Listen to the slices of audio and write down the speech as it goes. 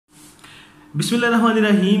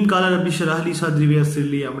बिस्मिल्लाहिर्रहमानिर्रहीम काला रब्बी शरह ली सदरी वयस्सिर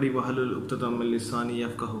ली अमरी वहलुल उक़दतम मिन लिसानी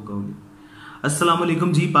यफ़क़हू क़ौली। अस्सलाम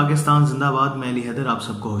वालेकुम जी, पाकिस्तान जिंदाबाद। मैं हैदर आप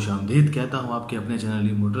सबको खुशामदीद कहता हूँ आपके अपने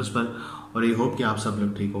चैनल मोटर्स पर, और आई होप कि आप सब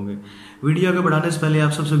लोग ठीक होंगे। वीडियो आगे बढ़ाने से पहले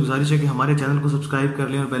आप सबसे गुजारिश है कि हमारे चैनल को सब्सक्राइब कर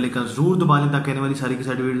लें और बेल आइकन जरूर दबा लें ताकि आने वाली सारी की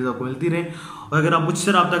सारी वीडियोस आपको मिलती रहें। और अगर आप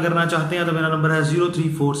मुझसे रब्ता करना चाहते हैं तो मेरा नंबर है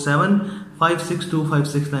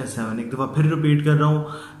 0347562567। एक दफ़ा फिर रिपीट कर रहा हूँ,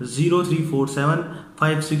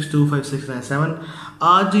 0347562567।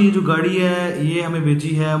 आज ये जो गाड़ी है ये हमें बेची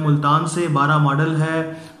है मुल्तान से, 12 मॉडल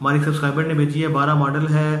है, हमारी सब्सक्राइबर ने बेची है। 12 मॉडल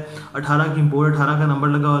है, 18 की इंपोर्ट, 18 का नंबर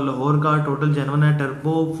लगा हुआ लाहौर का, टोटल जेनवन है,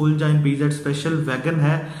 टर्बो फुल जाइन पीजेड स्पेशल वैगन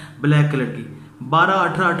है ब्लैक कलर की।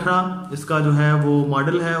 12-18 इसका जो है वो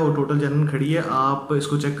मॉडल है और टोटल जेनवन खड़ी है। आप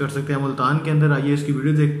इसको चेक कर सकते हैं मुल्तान के अंदर। आइए इसकी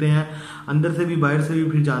वीडियो देखते हैं अंदर से भी बाहर से भी,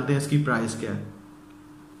 फिर जानते हैं इसकी प्राइस क्या है।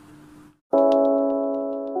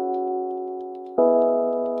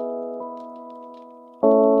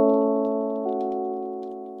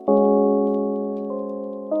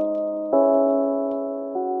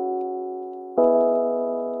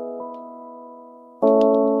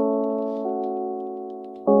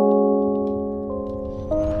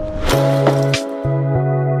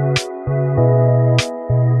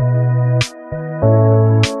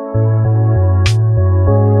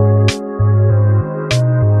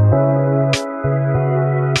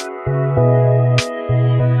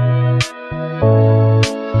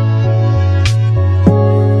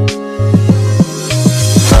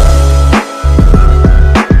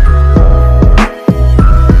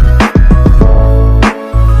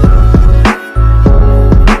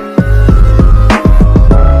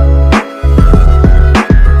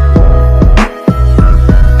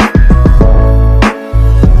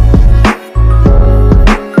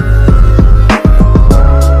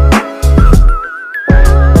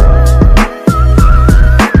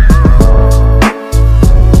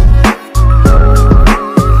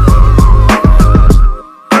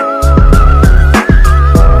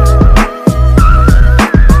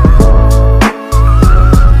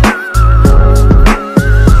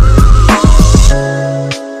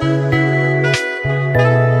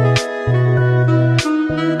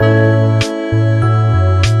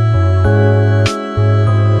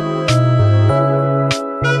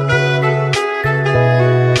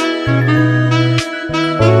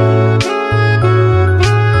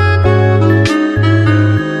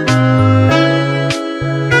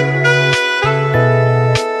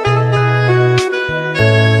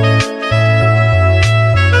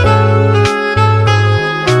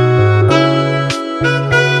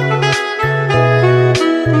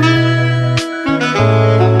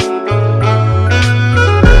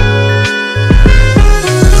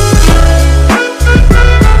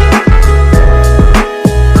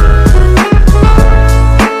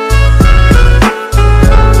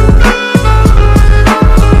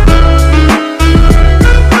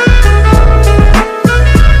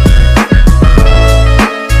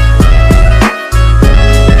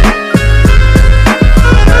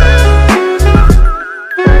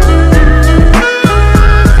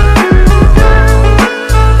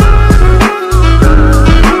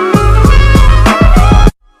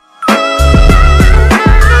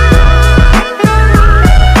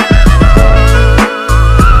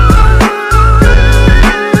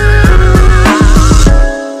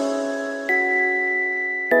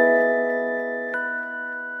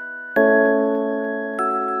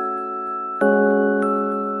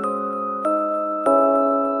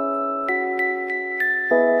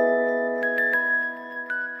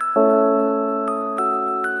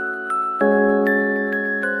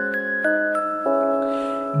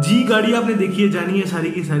 जी गाड़ी आपने देखी है, जानी है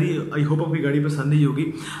सारी की सारी। आई होप आपकी गाड़ी पसंद ही होगी।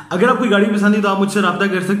 अगर आपको गाड़ी पसंद है तो आप मुझसे रब्ता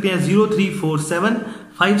कर सकते हैं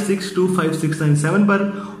 0347562567 पर।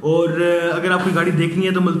 और अगर आपको गाड़ी देखनी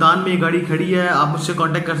है तो मुल्तान में ये गाड़ी खड़ी है, आप मुझसे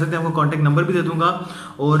कांटेक्ट कर सकते हैं। आपको कांटेक्ट नंबर भी दे दूंगा।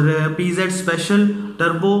 और PZ special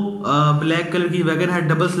turbo black colour की वैगन है,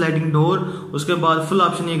 डबल स्लाइडिंग डोर, उसके बाद फुल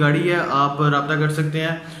ऑप्शन ये गाड़ी है। आप रब्ता कर सकते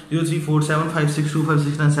हैं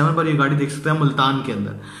 0347562567 पर। ये गाड़ी देख सकते हैं मुल्तान के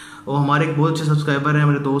अंदर। और हमारे एक बहुत अच्छे सब्सक्राइबर हैं,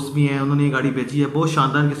 मेरे दोस्त भी हैं, उन्होंने ये गाड़ी बेची है। बहुत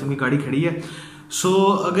शानदार किस्म की गाड़ी खड़ी है। सो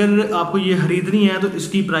अगर आपको ये खरीदनी है तो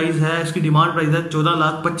इसकी प्राइस है, इसकी डिमांड प्राइस है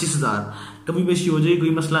 14,25,000। कभी बेशी हो जाएगी, कोई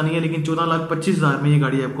मसला नहीं है, लेकिन 14,25,000 में ये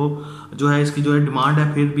गाड़ी आपको जो है इसकी जो है डिमांड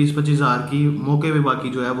है। फिर 20-25,000 की मौके पे बाकी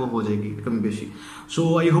जो है वो हो जाएगी कमी बेशी।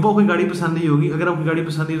 सो आई होप आपको गाड़ी पसंद ही होगी। अगर आपकी गाड़ी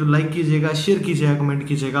पसंद है तो लाइक कीजिएगा, शेयर कीजिएगा, कमेंट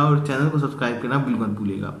कीजिएगा और चैनल को सब्सक्राइब करना बिल्कुल मत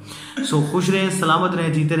भूलिएगा। सो खुश रहें, सलामत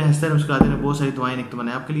रहें, जीते रहें, हंसते रहें, मुस्कुराते रहें। बहुत सारी दुआएं एक तो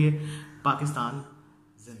मैंने आपके लिए। पाकिस्तान